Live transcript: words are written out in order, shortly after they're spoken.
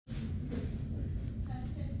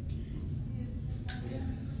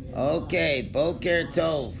Okay, Boker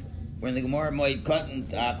Tov. We're in the Gemara Moed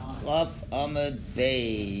Katan Chaf Amud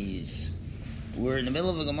Beis. We're in the middle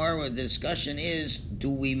of a Gemara where the discussion is: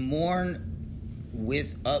 do we mourn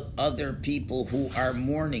with other people who are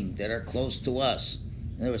mourning that are close to us?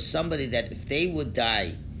 And there was somebody that if they would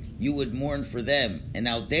die, you would mourn for them, and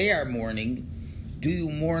now they are mourning. Do you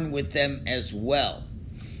mourn with them as well?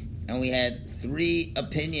 And we had three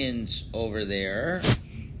opinions over there.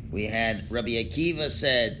 We had Rabbi Akiva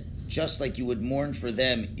said, just like you would mourn for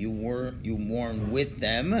them, you mourn with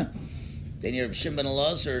them. Then Rabbi Shimon ben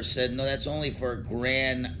Elazar said, no, that's only for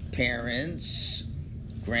grandparents,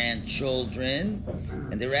 grandchildren.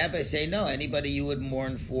 And the rabbis say, no, anybody you would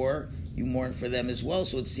mourn for, you mourn for them as well.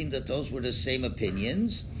 So it seemed that those were the same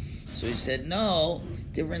opinions. So he said, no,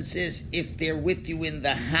 difference is if they're with you in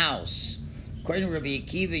the house. According to Rabbi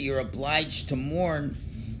Akiva, you're obliged to mourn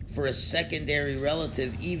for a secondary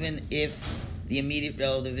relative, even if the immediate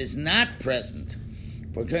relative is not present.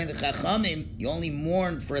 For according to Chachamim, you only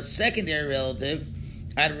mourn for a secondary relative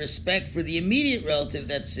out of respect for the immediate relative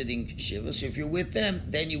that's sitting Shiva. So if you're with them,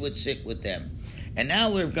 then you would sit with them. And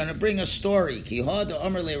now we're going to bring a story.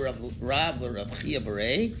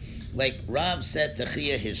 Like Rav said to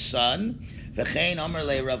Chia, his son.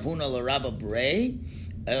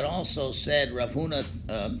 It also said Rav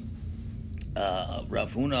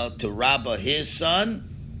Huna to Rabba, his son.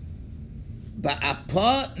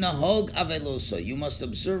 Ba'apa nahog aveluso. You must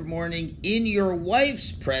observe mourning in your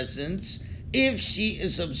wife's presence if she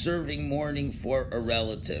is observing mourning for a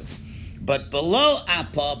relative. But below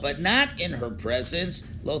apa, but not in her presence,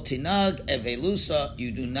 lo tinag avelusa.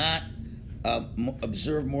 You do not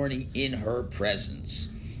observe mourning in her presence.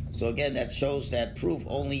 So again, that shows that proof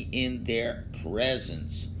only in their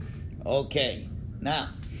presence. Okay, now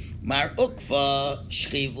Mar Ukva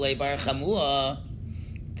Shchiv Le Bar Chamua,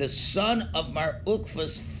 the son of Mar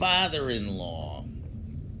Ukva's father-in-law.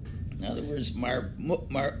 In other words, Mar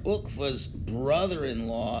Ukva's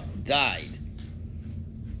brother-in-law died.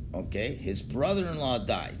 Okay, his brother-in-law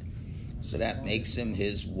died. So that makes him,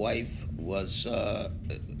 his wife was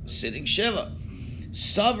sitting Shiva.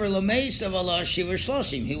 Savar L'Meisav Allah Shiva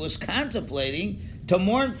Shloshim. He was contemplating to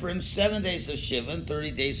mourn for him 7 days of Shiva and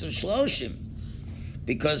 30 days of Shloshim,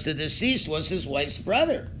 because the deceased was his wife's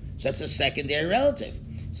brother. So that's a secondary relative.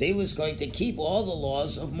 So he was going to keep all the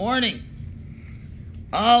laws of mourning.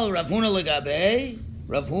 Al Rav Huna Legabe,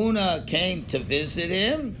 Rav Huna came to visit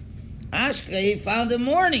him. Ashka, he found him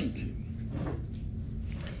mourning.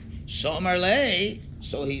 So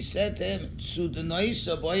he said to him,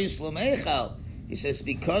 he says,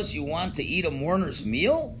 because you want to eat a mourner's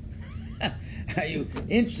meal? Are you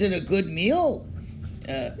interested in a good meal?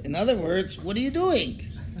 In other words, what are you doing?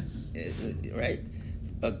 Right?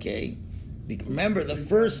 Okay. Remember, the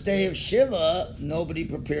first day of Shiva, nobody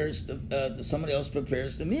prepares, somebody else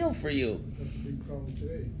prepares the meal for you. That's a big problem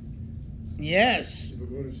today. Yes. People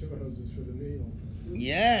go to Shiva houses for the meal.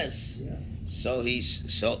 Yes. Yeah. So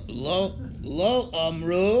lo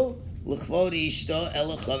amru l'chvod ishto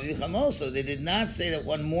ela chaviv chamoso. They did not say that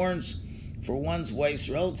one mourns for one's wife's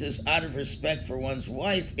relatives out of respect for one's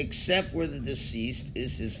wife, except where the deceased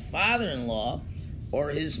is his father-in-law or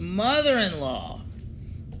his mother-in-law.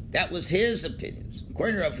 That was his opinion.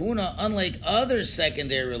 According to Rav Huna, unlike other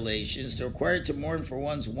secondary relations, the required to mourn for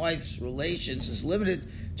one's wife's relations is limited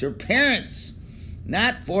to her parents,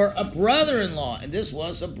 not for a brother-in-law. And this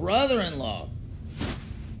was a brother-in-law.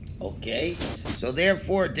 Okay? So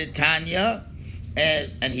therefore, Tanya,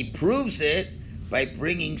 and he proves it by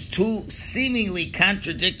bringing two seemingly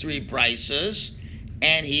contradictory prices,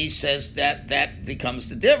 and he says that becomes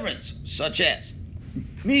the difference, such as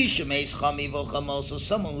someone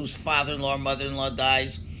whose father-in-law or mother-in-law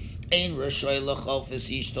dies,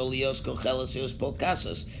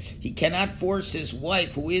 he cannot force his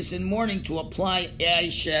wife, who is in mourning, to apply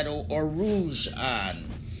eyeshadow or rouge on.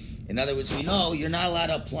 In other words, we know you're not allowed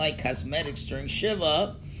to apply cosmetics during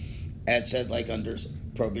Shiva. It said, like under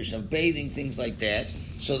prohibition of bathing, things like that.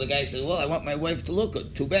 So the guy says, well, I want my wife to look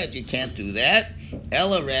good. Too bad you can't do that.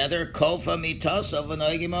 Ella, rather, kofa mitasa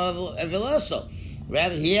v'noigim avilaso.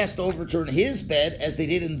 Rather, he has to overturn his bed, as they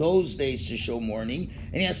did in those days to show mourning,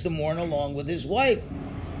 and he has to mourn along with his wife.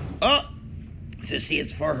 Oh, to see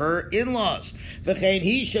it's for her in-laws. Or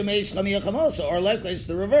likewise,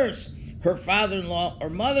 the reverse. Her father-in-law or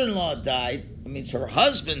mother-in-law died. It means her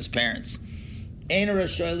husband's parents. She's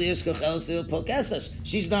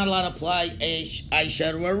not allowed to apply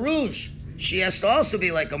eyeshadow or rouge. She has to also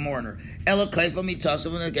be like a mourner.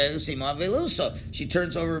 She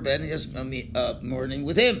turns over her bed and is mourning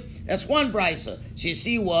with him. That's one brisa. So you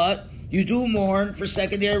see what? You do mourn for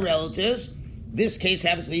secondary relatives, This case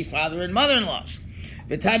happens to be father and mother-in-laws.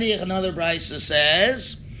 V'taniach, another brisa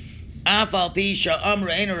says, Afal pisha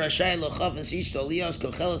amra eina rashai lochafes ishto lios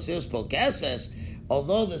kocheles lios polkeses.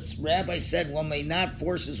 Although the rabbi said one may not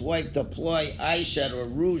force his wife to apply eyeshadow or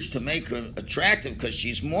rouge to make her attractive because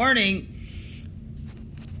she's mourning,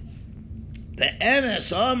 the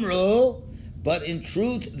emes amru, but in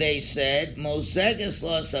truth they said, mozeges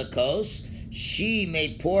lo sakos, she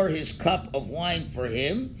may pour his cup of wine for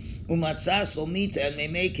him, umatzas lo mita, and may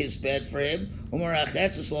make his bed for him,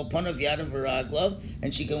 umarachetzes lo panav yadav v'raglav,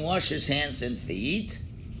 and she can wash his hands and feet.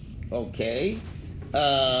 Okay.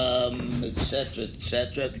 Etc.,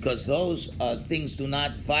 because those things do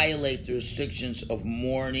not violate the restrictions of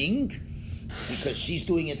mourning, because she's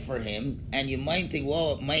doing it for him, and you might think,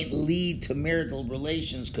 well, it might lead to marital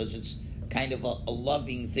relations because it's kind of a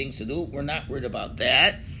loving thing to do. We're not worried about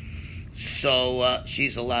that, so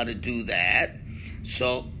she's allowed to do that.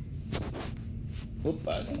 So, I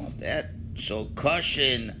don't want that. So,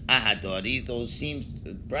 caution ahadori, those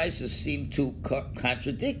prices seem to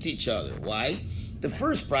contradict each other. Why? The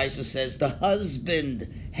first brisa says the husband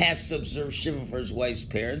has to observe Shiva for his wife's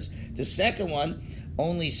parents. The second one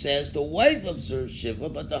only says the wife observes Shiva,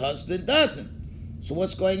 but the husband doesn't. So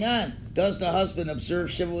what's going on? Does the husband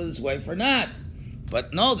observe Shiva with his wife or not?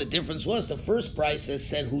 But no, the difference was the first brisa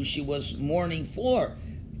said who she was mourning for.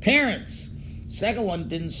 Parents. Second one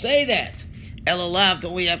didn't say that. Elalav,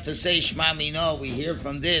 don't we have to say Shema Mino? We hear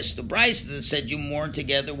from this. The brisa that said you mourn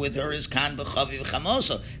together with her is Kan b'chaviv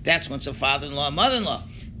chamoso. That's when it's a father-in-law, mother-in-law.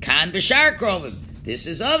 Kan b'shar krovim. This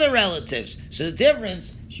is other relatives. So the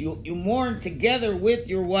difference, you mourn together with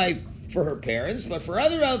your wife for her parents, but for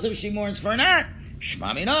other relatives she mourns for not.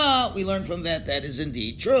 Shema Mino, we learn from that is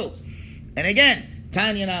indeed true. And again,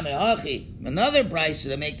 Tanya Name Hachi, another brisa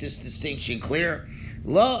to make this distinction clear.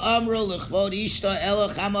 Lo amru l'chvod ishta ela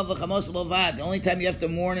chama v'chamos lovad. The only time you have to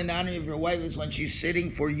mourn in honor of your wife is when she's sitting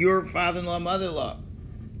for your father-in-law, mother-in-law.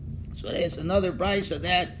 So there's another brisa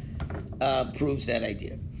that proves that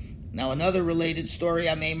idea. Now another related story,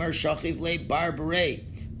 Amemar Shachiv Le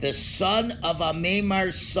Barbarei. The son of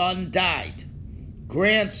Amemar's son died.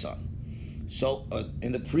 Grandson. So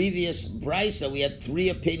in the previous brisa we had three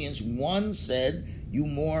opinions. One said you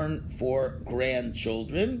mourn for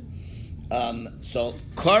grandchildren. So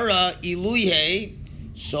Kara Iluye,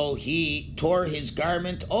 so he tore his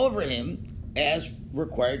garment over him as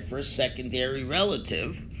required for a secondary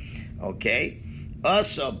relative. Okay.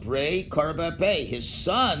 Asa Bray Karbape, his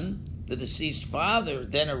son, the deceased father,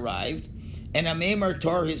 then arrived, and Amemar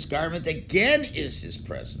tore his garment again is his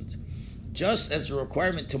present. Just as the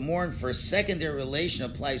requirement to mourn for a secondary relation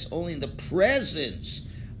applies only in the presence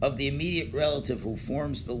of the immediate relative who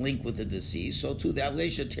forms the link with the deceased, so too the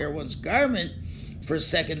obligation to tear one's garment for a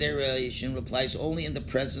secondary relation applies only in the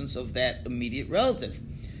presence of that immediate relative.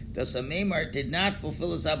 Thus, Amemar did not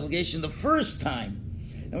fulfill his obligation the first time.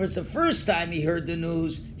 In other words, the first time he heard the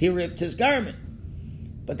news, he ripped his garment.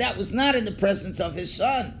 But that was not in the presence of his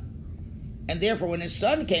son. And therefore, when his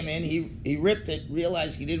son came in, he ripped it,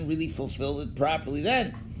 realized he didn't really fulfill it properly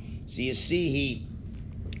then. So you see, he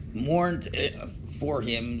mourned for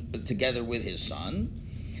him together with his son.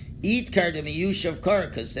 Eat kardamiyushav kar,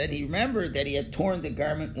 because then he remembered that he had torn the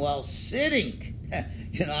garment while sitting.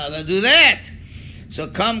 You're not allowed to do that. So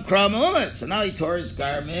come kram umet. So now he tore his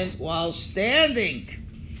garment while standing.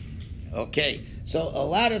 Okay, so a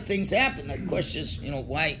lot of things happen. The question is,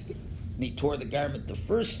 why he tore the garment the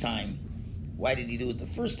first time? Why did he do it the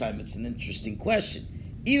first time? It's an interesting question.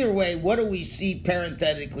 Either way, what do we see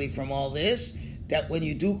parenthetically from all this? That when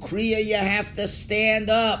you do Kriya, you have to stand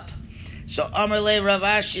up. So Amarle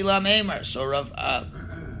Ravashi Lamemar.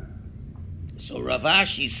 So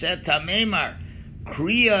Ravashi said to Memar,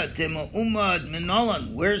 Kriya Tima Umad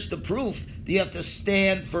Minolan. Where's the proof? Do you have to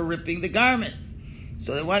stand for ripping the garment?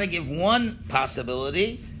 So they want to give one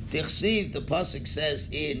possibility. Tichsiv, the pasuk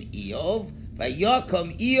says in Eov,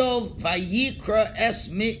 Vayakom Eov Vayikra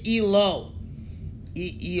Esmi Elo.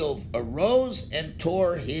 Eov arose and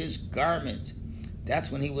tore his garment.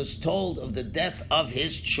 That's when he was told of the death of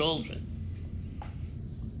his children.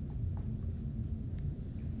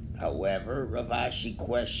 However, Ravashi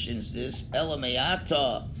questions this.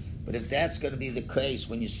 Elameata. But if that's going to be the case,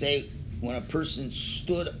 when you say when a person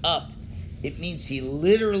stood up, it means he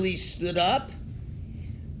literally stood up.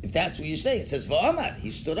 If that's what you say, it says Va'amad, he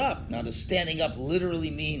stood up. Now, does standing up literally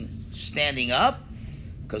mean standing up?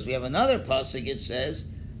 Because we have another pasuk, it says,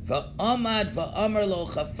 Va'amad va'amar lo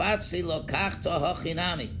chafatzi lo kachta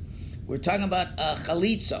hachinami. We're talking about a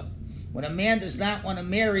chalitza. When a man does not want to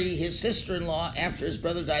marry his sister-in-law after his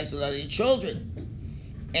brother dies without any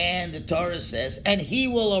children. And the Torah says, and he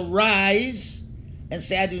will arise and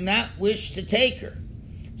say, I do not wish to take her.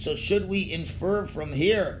 So should we infer from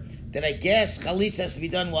here that I guess chalitza has to be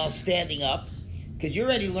done while standing up? Because you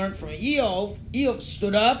already learned from Eov. Eov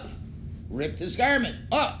stood up, ripped his garment.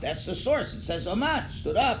 Oh, that's the source. It says Amad,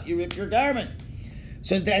 stood up, you ripped your garment.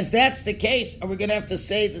 So if that's the case, are we going to have to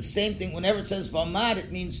say the same thing? Whenever it says Vamad,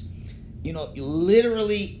 it means, you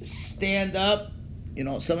literally stand up.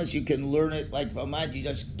 Sometimes you can learn it like Vamad, you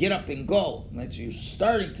just get up and go. Like you're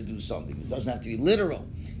starting to do something. It doesn't have to be literal.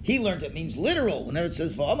 He learned it means literal. Whenever it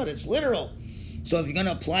says Vamad, it's literal. So if you're going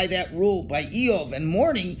to apply that rule by Eov and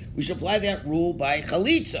mourning, we should apply that rule by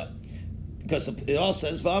Chalitza. Because it all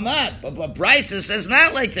says Vamad. But Brisa says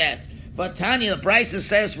not like that. Vatanya, Brisa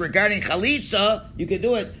says regarding Chalitza, you can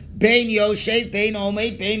do it Bein Yoshev, Bein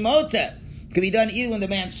Omed, Bein Moteh. It can be done either when the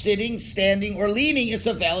man's sitting, standing, or leaning. It's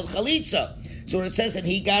a valid Chalitza. So when it says and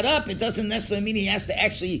he got up, it doesn't necessarily mean he has to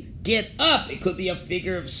actually get up. It could be a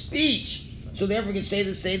figure of speech. So therefore we can say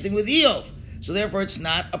the same thing with Eov. So therefore it's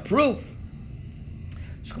not a proof.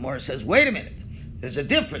 So Gemara says, wait a minute. There's a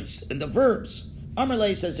difference in the verbs.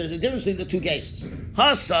 Amarle says there's a difference between the two cases.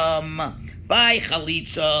 Hasam, by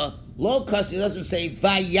Chalitza, lo kas, it doesn't say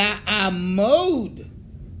vaya'amod.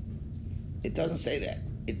 It doesn't say that.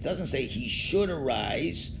 It doesn't say he should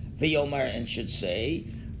arise, vayomar, and should say.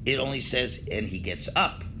 It only says, and he gets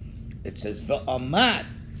up. It says va'amad,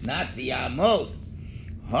 not vaya'amod.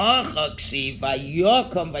 Hachaksi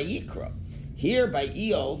vayokam vayikra. Here by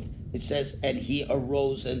Eov, it says, and he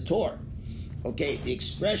arose and tore. Okay, the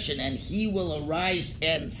expression, and he will arise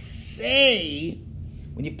and say,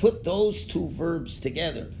 when you put those two verbs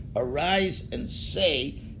together, arise and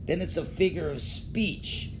say, then it's a figure of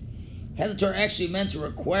speech. Had the Torah actually meant to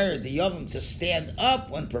require the Yavam to stand up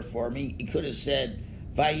when performing, it could have said,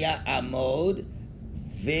 Vaya Amod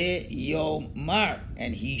Ve'yomar,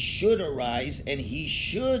 and he should arise and he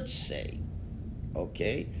should say.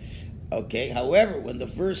 Okay? However, when the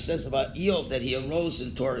verse says about Eov that he arose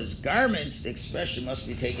and tore his garments, the expression must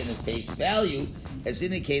be taken at face value, as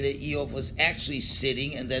indicated Eov was actually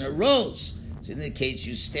sitting and then arose. It indicates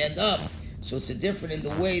you stand up. So it's different in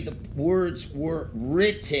the way the words were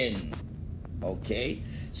written. Okay?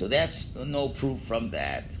 So that's no proof from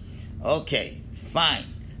that. Okay, fine.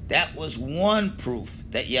 That was one proof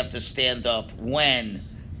that you have to stand up when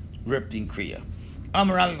ripping Kriya.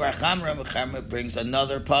 Amarami Baracham brings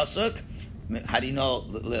another pasuk. How do you know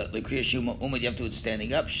Kriya Shuma Umad? You have to do it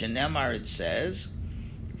standing up. Shenemar, it says,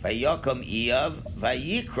 Vayakam Eov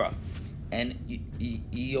Vayikra, and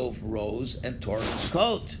Eov rose and tore his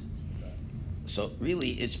coat. So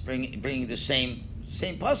really, it's bringing the same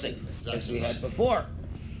pasuk as we had before.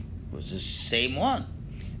 It was the same one.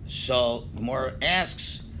 So Gemara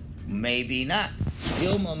asks, maybe not.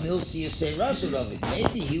 Maybe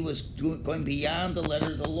he was going beyond the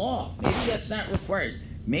letter of the law. Maybe that's not required.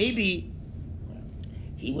 Maybe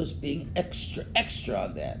he was being extra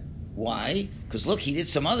on that. Why? Because look, he did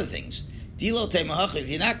some other things. If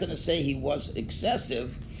you're not going to say he was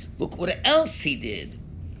excessive, look what else he did.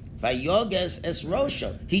 Vayoges es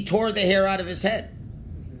rosho. He tore the hair out of his head.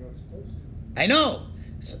 You're not supposed to. I know.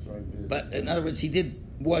 That's what I did. But in other words, he did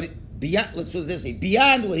what beyond. Let's put it this way: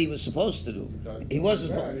 beyond what he was supposed to do. He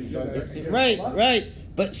wasn't. Right.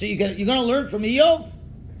 But so you're going to learn from Eov.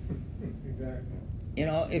 Exactly.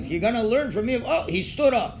 If you're going to learn from Eov, he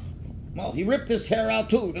stood up. Well, he ripped his hair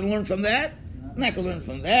out too. We're going to learn from that. I'm not going to learn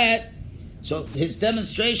from that. So his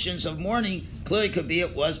demonstrations of mourning clearly could be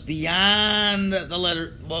it was beyond the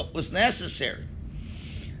letter what was necessary.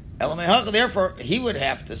 Therefore, he would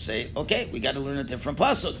have to say, okay, we got to learn a different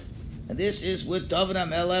pasuk. And this is with David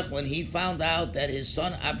HaMelech when he found out that his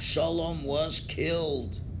son Absalom was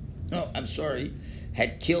killed.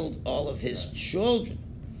 Had killed all of his children.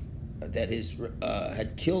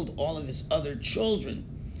 Had killed all of his other children.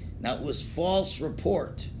 Now it was false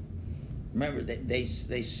report. Remember, they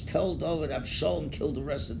tell David Absalom killed the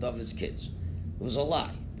rest of David's kids. It was a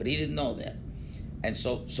lie, but he didn't know that. And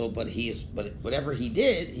but whatever he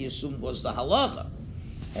did, he assumed was the halacha.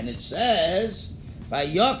 And it says,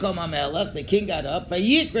 Vayakam HaMelech, the king got up,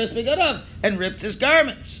 Vayikras, he got up, and ripped his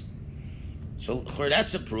garments. So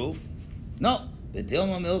that's a proof. No, the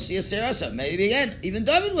Dilma Milsi Aserasa. Maybe again, even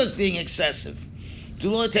David was being excessive. If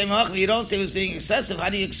you don't say he was being excessive, how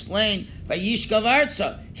do you explain Vayishkav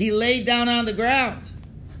Arza? He laid down on the ground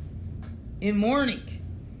in mourning.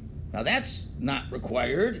 Now that's not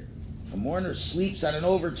required. A mourner sleeps on an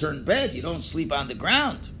overturned bed. You don't sleep on the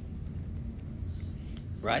ground,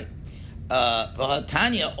 right?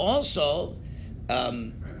 Tanya also,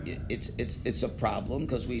 it's a problem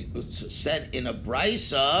because we said in a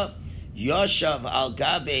brisa Yoshav al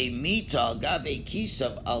gabe mita al gabe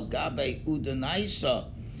kisav al gabe udanaisa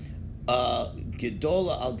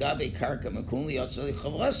gedola al gabe karka makun liyotzali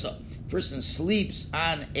chavrasa. Person sleeps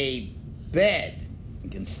on a bed.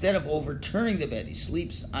 Instead of overturning the bed, he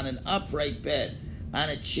sleeps on an upright bed, on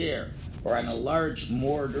a chair, or on a large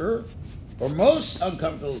mortar, or most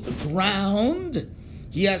uncomfortable, the ground.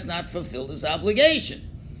 He has not fulfilled his obligation.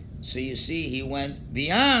 So you see, he went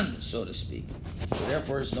beyond, so to speak. So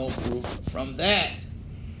therefore, there's no proof from that.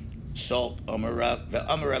 So Amar Rav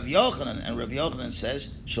Yochanan, and Rav Yochanan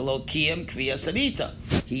says, Shelo kiyam kviya sabita.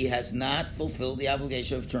 He has not fulfilled the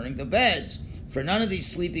obligation of turning the beds. For none of these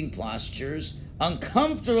sleeping postures,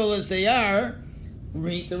 uncomfortable as they are,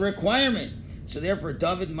 meet the requirement. So therefore,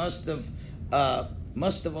 David must have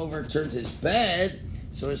overturned his bed.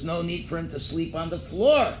 So there's no need for him to sleep on the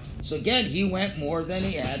floor. So again, he went more than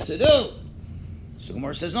he had to do. So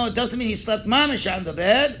Gemara says, no, it doesn't mean he slept mamish on the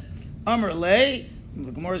bed. Amar lei,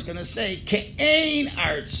 the Gemara is going to say, ke'ein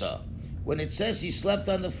arza. When it says he slept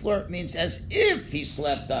on the floor, it means as if he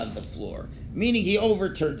slept on the floor, meaning he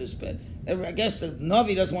overturned his bed. I guess the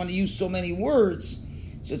Navi doesn't want to use so many words,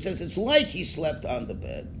 so it says it's like he slept on the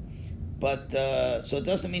bed. But, so it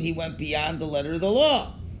doesn't mean he went beyond the letter of the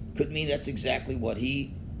law. Could mean that's exactly what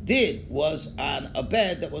he did, was on a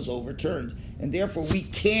bed that was overturned. And therefore we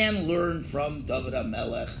can learn from David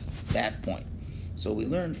HaMelech that point. So we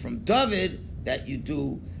learn from David that you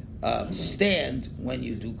do stand when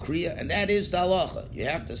you do Kriya, and that is the halacha. You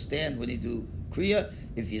have to stand when you do Kriya.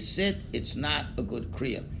 If you sit, it's not a good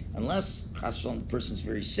Kriya. Unless, chas v'shalom, the person's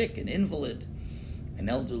very sick, an invalid, an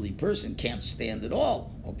elderly person can't stand at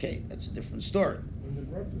all. Okay, that's a different story. When the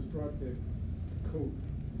brothers brought the coat,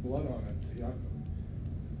 blood on it, to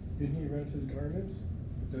Yaakov, didn't he rent his garments?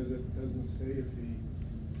 Doesn't say if he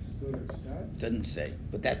stood or sat? Doesn't say,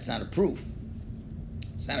 but that's not a proof.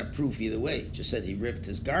 It's not a proof either way. It just said he ripped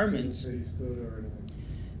his garments. It doesn't say he stood or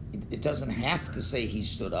anything. It doesn't have to say he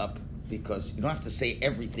stood up, because you don't have to say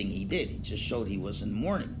everything he did. He just showed he was in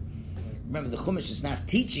mourning. Remember, the Chumash is not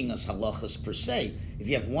teaching us halachas per se. If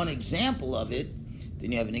you have one example of it,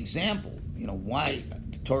 then you have an example. You know, why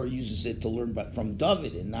the Torah uses it to learn from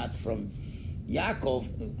David and not from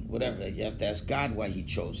Yaakov, whatever. You have to ask God why he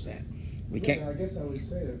chose that. We can't. I guess I would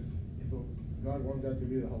say if God wanted that to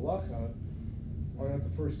be the halacha, why not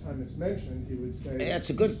the first time it's mentioned, he would say that's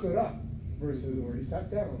a good, he stood up versus or he sat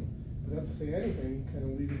down. But not to say anything, kind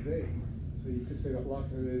of leave it vague. So you could say that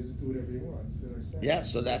halacha is do whatever you want, sit or stand. Yeah,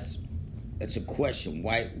 so that's a question.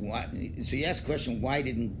 Why? So you ask the question, why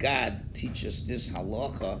didn't God teach us this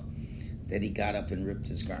halacha that he got up and ripped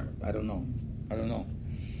his garment? I don't know.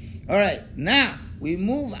 All right, now we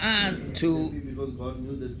move on to. Maybe because God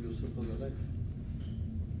knew that Yosef was alive.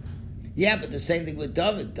 Yeah, but the same thing with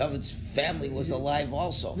David. David's family was alive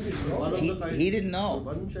also. He didn't know.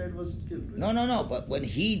 One child was killed. Right? No. But when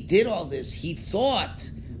he did all this, he thought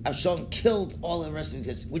Avshalom killed all the rest of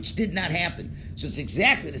his, which did not happen. So it's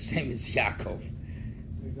exactly the same as Yaakov.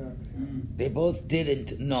 Exactly. They both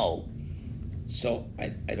didn't know. So I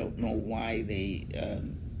don't know why they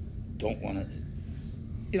don't want to.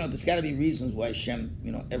 You know, there's got to be reasons why Hashem,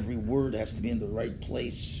 you know, every word has to be in the right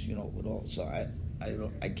place, you know, with all. So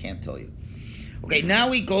I can't tell you. Okay, now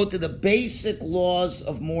we go to the basic laws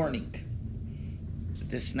of mourning.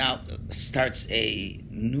 This now starts a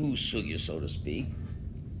new sugya, so to speak.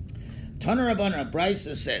 Taner Rabbanan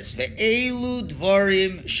Brisa says, "Ve'elu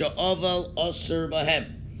dvarim she'aval osir bahem."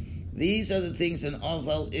 These are the things an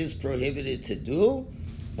aval is prohibited to do,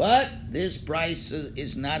 but this Brisa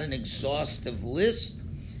is not an exhaustive list.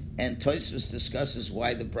 And Tosfos discusses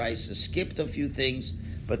why the Brisa skipped a few things,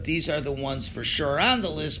 but these are the ones for sure on the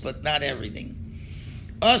list, but not everything.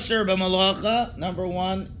 Asur b'malacha, number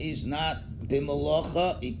one, is not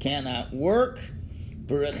b'malacha, he cannot work.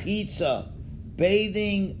 Berechitza,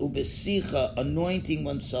 bathing, ubesicha, anointing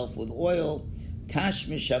oneself with oil,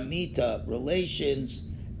 tashmish amita, relations,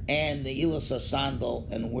 and the ilasa sandal,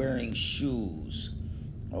 and wearing shoes.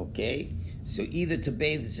 Okay? So either to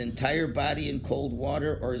bathe his entire body in cold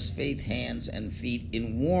water or his hands and feet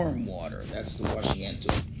in warm water. That's the washing hand too.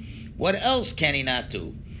 What else can he not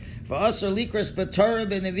do? He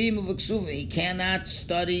cannot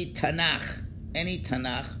study Tanakh. Any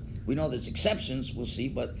Tanakh. We know there's exceptions, we'll see,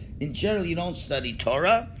 but in general you don't study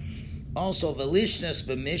Torah. Also, Velishnas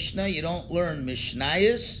b'Mishnah, you don't learn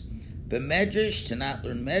Mishnayos. B'Medrash, to not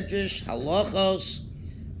learn Medrash. Halachos.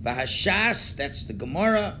 V'Hashas, that's the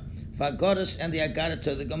Gemara. V'Agodas, and the Agadah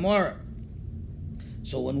to the Gemara.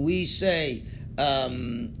 So when we say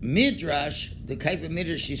Midrash, the type of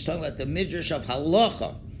Midrash, she's talking about the Midrash of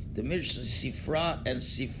Halacha, the Midrash of Sifra and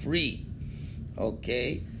Sifri.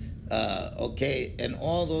 Okay? Okay, and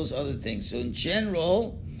all those other things. So in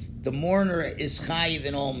general, the mourner is chayiv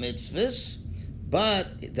in all mitzvahs,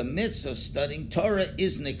 but the mitzvah of studying Torah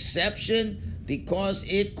is an exception because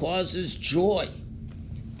it causes joy.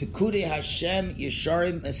 Pekudei Hashem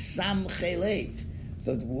yesharim mesamchei lev.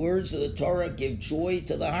 The words of the Torah give joy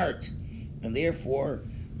to the heart, and therefore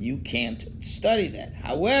you can't study that.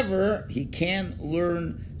 However, he can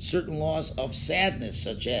learn certain laws of sadness,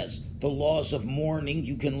 such as the laws of mourning.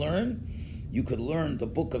 You can learn. You could learn the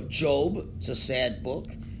book of Job. It's a sad book.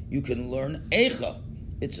 You can learn Eicha.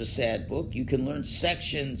 It's a sad book. You can learn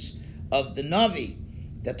sections of the Navi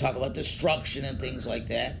that talk about destruction and things like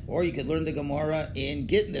that. Or you could learn the Gemara in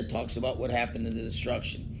Gittin that talks about what happened in the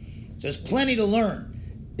destruction. So there's plenty to learn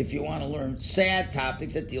if you want to learn sad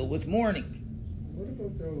topics that deal with mourning. What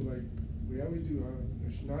about though, like, we always do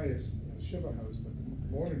Mishnayos in the Shiva house, but the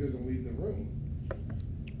mourner doesn't leave the room.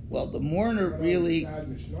 Well, the mourner But really, sad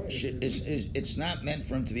Mishnayos, it's not meant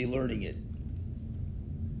for him to be learning it.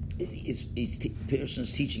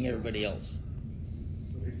 Person's teaching everybody else.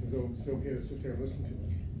 so it's okay to sit there and listen to it.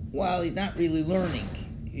 Well, he's not really learning.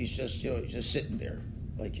 He's just, he's just sitting there,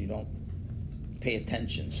 like you don't pay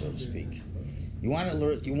attention, so to speak. You want to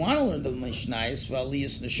learn the Mishnayos for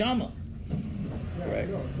Aliyas Neshama, Yeah, right? I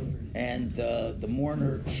know, so it's like, And the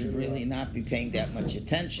mourner should really not be paying that much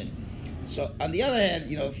attention. So, on the other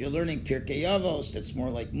hand, if you're learning Pirkei Avos, that's more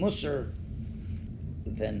like Musar,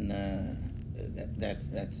 then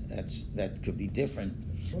that could be different.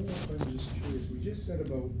 one of the things I'm just curious, we just said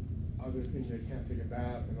about other things, they can't take a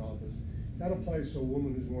bath and all this. That applies to a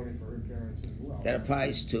woman who's mourning for her parents as well. That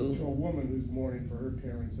applies To a to woman who's mourning for her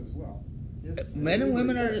parents as well. Yes. men and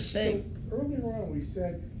women are the same. So earlier on, we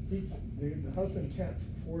said the husband can't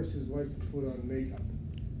force his wife to put on makeup.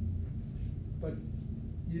 But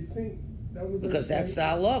you'd think that would... Because that's the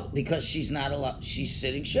halach. Because she's not allowed. She's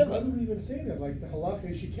sitting Why shiva. would we even say that? Like, the halakha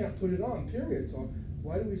is she can't put it on, period. So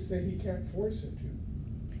why do we say he can't force her to?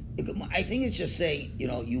 I think it's just saying,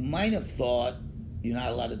 you might have thought you're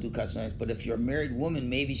not allowed to do customized, but if you're a married woman,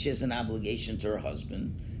 maybe she has an obligation to her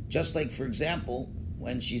husband. Just like, for example,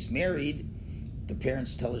 when she's married, the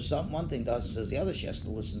parents tell her something, one thing, the husband says the other, she has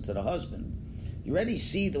to listen to the husband. You already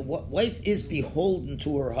see the wife is beholden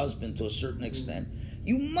to her husband to a certain extent.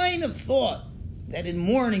 You might have thought that in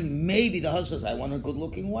mourning, maybe the husband says, I want a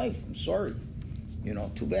good-looking wife. I'm sorry.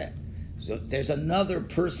 Too bad. So there's another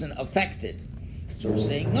person affected. So we're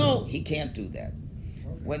saying, no, he can't do that.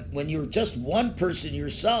 When you're just one person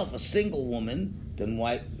yourself, a single woman, then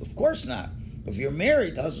why? Of course not. If you're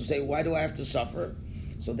married, the husband say, why do I have to suffer?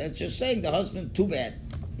 So that's just saying the husband, too bad.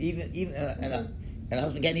 And the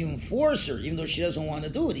husband can't even force her, even though she doesn't want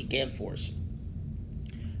to do it, he can't force her.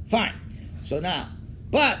 Fine. So now,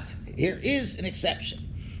 but here is an exception.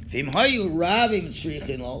 Let's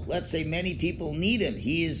say many people need him.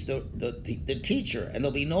 He is the teacher, and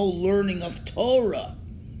there'll be no learning of Torah.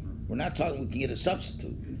 We're not talking we can get a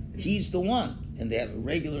substitute. He's the one, and they have a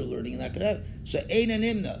regular learning, and that could have. So Ein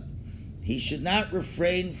Nimna, he should not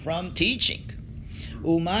refrain from teaching.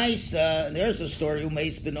 Umaisa, and there's a story.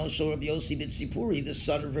 Umais ben Oshel Rabbi Yossi ben Sipuri, the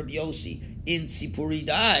son of Rabbi Yossi in Sipuri,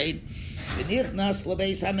 died. V'nichnas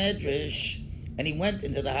lebeis hamedrash. And he went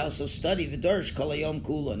into the house of study, V'darsh kol hayom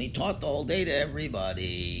kula, and he taught the whole day to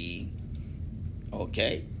everybody.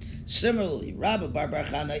 Okay. Similarly, Rabbi Bar Bar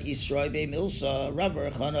Chana Yisroi Bei Milsa, Rabbi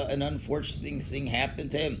Bar Chana, an unfortunate thing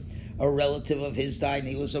happened to him. A relative of his died, and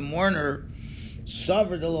he was a mourner.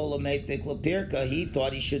 Savar Delo Lamet Bikla Pirka, he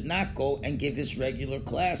thought he should not go and give his regular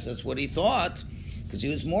class. That's what he thought, because he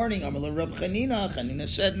was mourning. Amar Rab Chanina. Chanina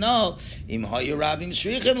said, no. Im hayu Rabim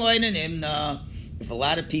Shrichim Loinen Imna. If a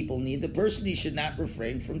lot of people need the person, he should not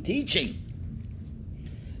refrain from teaching.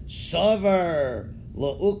 Savar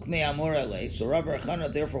Lo'ukme Amorale. So Rabbi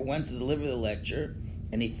Chana therefore went to deliver the lecture,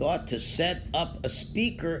 and he thought to set up a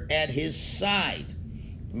speaker at his side.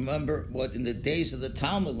 Remember what in the days of the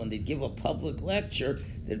Talmud, when they'd give a public lecture,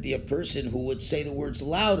 there'd be a person who would say the words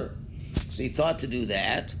louder. So he thought to do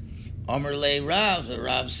that. Amar Le Rav, the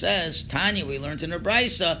Rav says, Tanya, we learned in a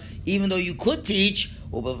Brisa, even though you could teach,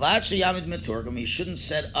 you shouldn't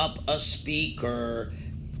set up a speaker.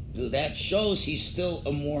 So that shows he's still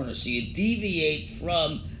a mourner. So you deviate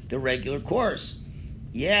from the regular course.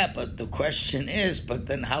 Yeah, but the question is, but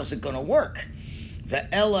then how's it going to work?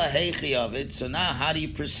 Ve'ela heichi of it. So now how do you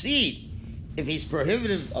proceed? If he's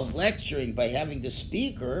prohibited of lecturing by having the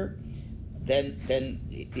speaker, then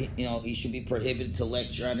he should be prohibited to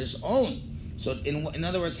lecture on his own. So in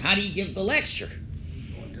other words, how do you give the lecture?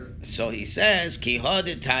 So he says, Ki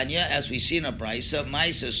hadid Tanya, as we see in a Brisa,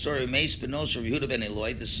 Maisa story, Meis Benosha Yehuda ben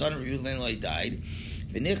Eloi, the son of Yehuda ben Eloi died.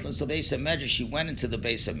 V'nichnas to Beis HaMedrash, she went into the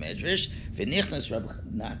Beis HaMedrash. V'nichnas Rav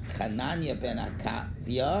Chananya ben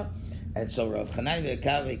Akavia, and so Rav Chananya ben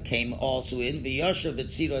Akavia came also in. V'yoshev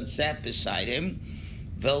b'tziro, and sat beside him.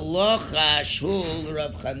 V'lo chashul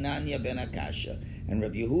Rav Chananya ben Akasha, and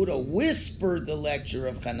Rabbi Yehuda whispered the lecture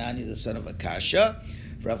of Chananya, the son of Akasha.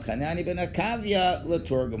 Rav Chananya ben Akavia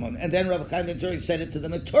l'Turgamon, and then Rav Chananya ben Akavia said it to the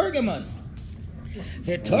Meturgamon.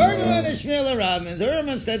 Meturgamon is Shmuel Rav, and the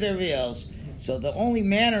Turgamon said to everybody else. So the only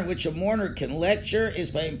manner in which a mourner can lecture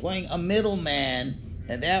is by employing a middleman,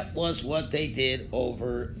 and that was what they did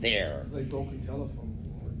over there. It's like broken telephone.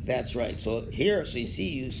 That's right. So here, so you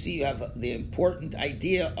see, you have the important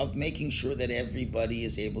idea of making sure that everybody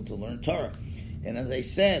is able to learn Torah. And as I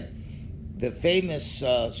said, the famous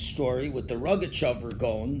story with the Rogachover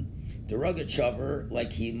going, the Rogachover,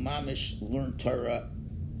 like he mamish learned Torah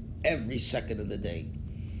every second of the day.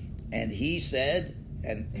 And he said,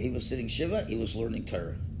 and he was sitting Shiva, he was learning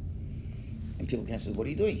Torah. And people can say, what are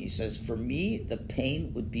you doing? He says, for me, the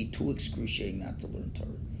pain would be too excruciating not to learn Torah.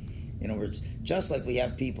 In other words, just like we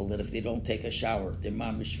have people that if they don't take a shower, their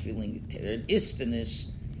mamish feeling, their istiness.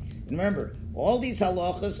 And remember, all these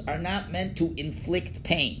halachas are not meant to inflict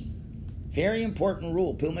pain. Very important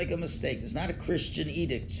rule. People make a mistake. It's not a Christian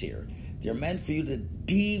edict here. They're meant for you to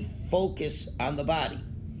defocus on the body.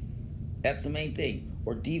 That's the main thing.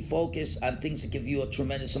 Or defocus on things that give you a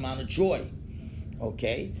tremendous amount of joy.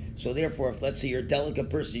 Okay? So therefore, if let's say you're a delicate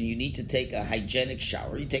person, you need to take a hygienic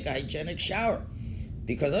shower, you take a hygienic shower.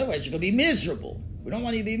 Because otherwise you're going to be miserable. We don't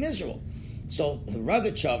want you to be miserable. So the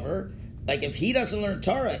Rogachover, like if he doesn't learn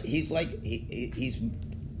Torah, he's like, he's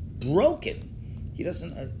broken. He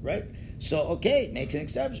doesn't, right? So, okay, makes an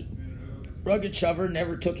exception. Rogachover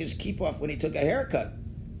never took his kippah off when he took a haircut.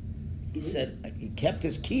 He said he kept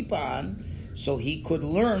his kippah on so he could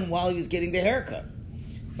learn while he was getting the haircut.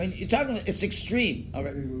 I mean, you're talking about, it's extreme. All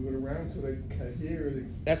right. They move it around so they cut here.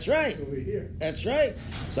 That's right. Over here. That's right.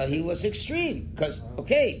 So he was extreme. Because,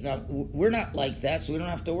 okay, now, we're not like that, so we don't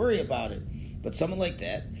have to worry about it. But someone like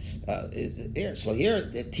that is there. So here,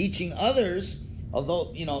 they're teaching others,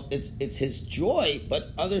 although, it's his joy, but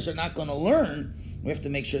others are not going to learn. We have to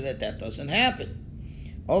make sure that that doesn't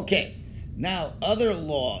happen. Okay. Now, other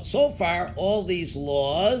laws. So far, all these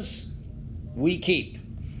laws we keep.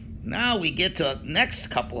 Now we get to next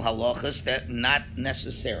couple halachas that not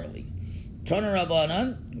necessarily. Tana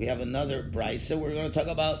Rabbanan, we have another brisa. We're going to talk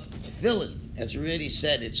about tefillin. As we already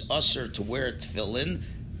said, it's usher to wear tefillin.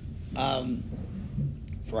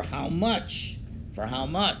 For how much? For how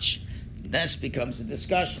much? This becomes a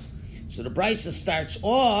discussion. So the brisa starts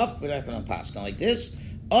off, we're not going to pass like this.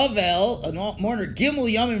 Avel, a mourner,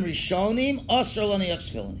 Gimel Yamim Rishonim, Asr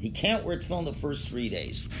Laniach Tefillin. He can't wear tefillin the first 3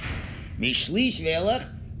 days. Mishlish Velech,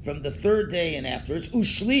 from the third day and afterwards.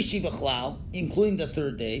 Ushlishi B'chlal, including the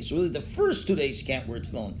third day. So really the first 2 days he can't wear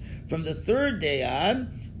tefillin. From the third day on,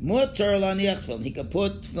 Mutar Laniach Tefillin. He can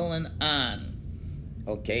put tefillin on.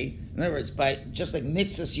 Okay? In other words, just like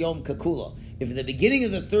Mitzvahs Yom Kakula. If at the beginning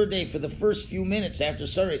of the third day, for the first few minutes after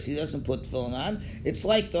Saris, he doesn't put tefillin on, it's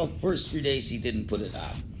like the first 3 days he didn't put it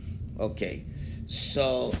on. Okay.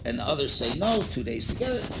 So, and the others say no, 2 days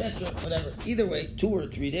together, etc., whatever. Either way, 2 or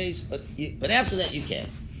 3 days, but after that you can.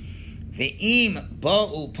 Ve'im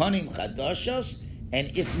ba'u panim chadashos,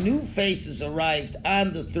 and if new faces arrived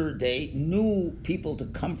on the third day, new people to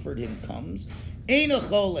comfort him comes, eina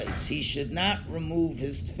choles, he should not remove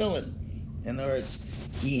his tefillin. In other words,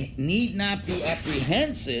 he need not be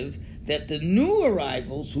apprehensive that the new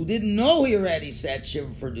arrivals who didn't know he already sat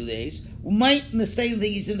shiva for 2 days might mistake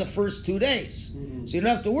think he's in the first 2 days. Mm-hmm. So you don't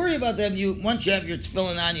have to worry about them. Once you have your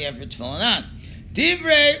tefillin on, you have your tefillin on.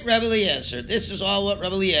 Divrei Rabbi Eliezer. This is all what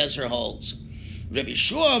Rabbi Eliezer holds. Rabbi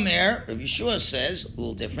Yeshua Omer, Rabbi Yeshua says, a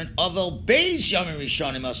little different, Avel Beis Yamim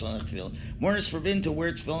Rishonim Asr Laniach Tefillin. One is forbidden to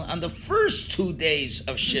wear tefillin on the first 2 days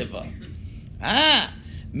of shiva.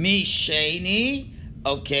 Misheni,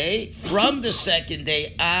 okay, from the second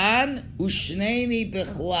day on, Ushneni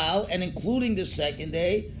Bechlal, and including the second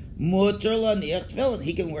day, Mutar Laniach Tefillin.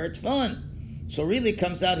 He can wear tefillin. So really it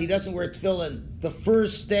comes out he doesn't wear tefillin the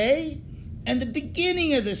first day and the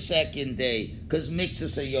beginning of the second day, because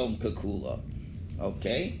mixes a Yom Kakula.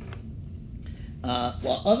 Okay?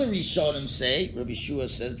 While other Rishonim say, Rabbi Shua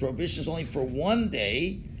says, prohibition is only for 1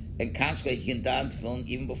 day, and consequently he can don tefillin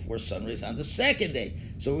even before sunrise on the second day.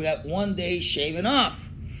 So we got 1 day shaven off.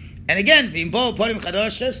 And again, v'imbo panim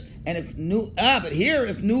chadashas, and if new, but here,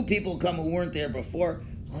 if new people come who weren't there before,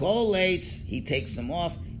 choletz, he takes them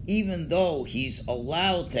off, even though he's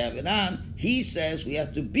allowed to have it on. He says we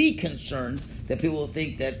have to be concerned that people will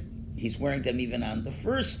think that he's wearing them even on the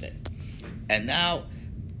first day. And now,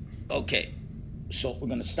 okay, So we're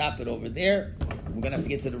going to stop it over there. We're going to have to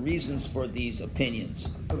get to the reasons for these opinions.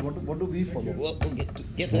 But what do we follow? We'll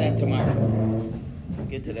get to that tomorrow. We'll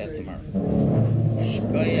get to that tomorrow.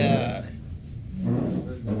 Go, yeah.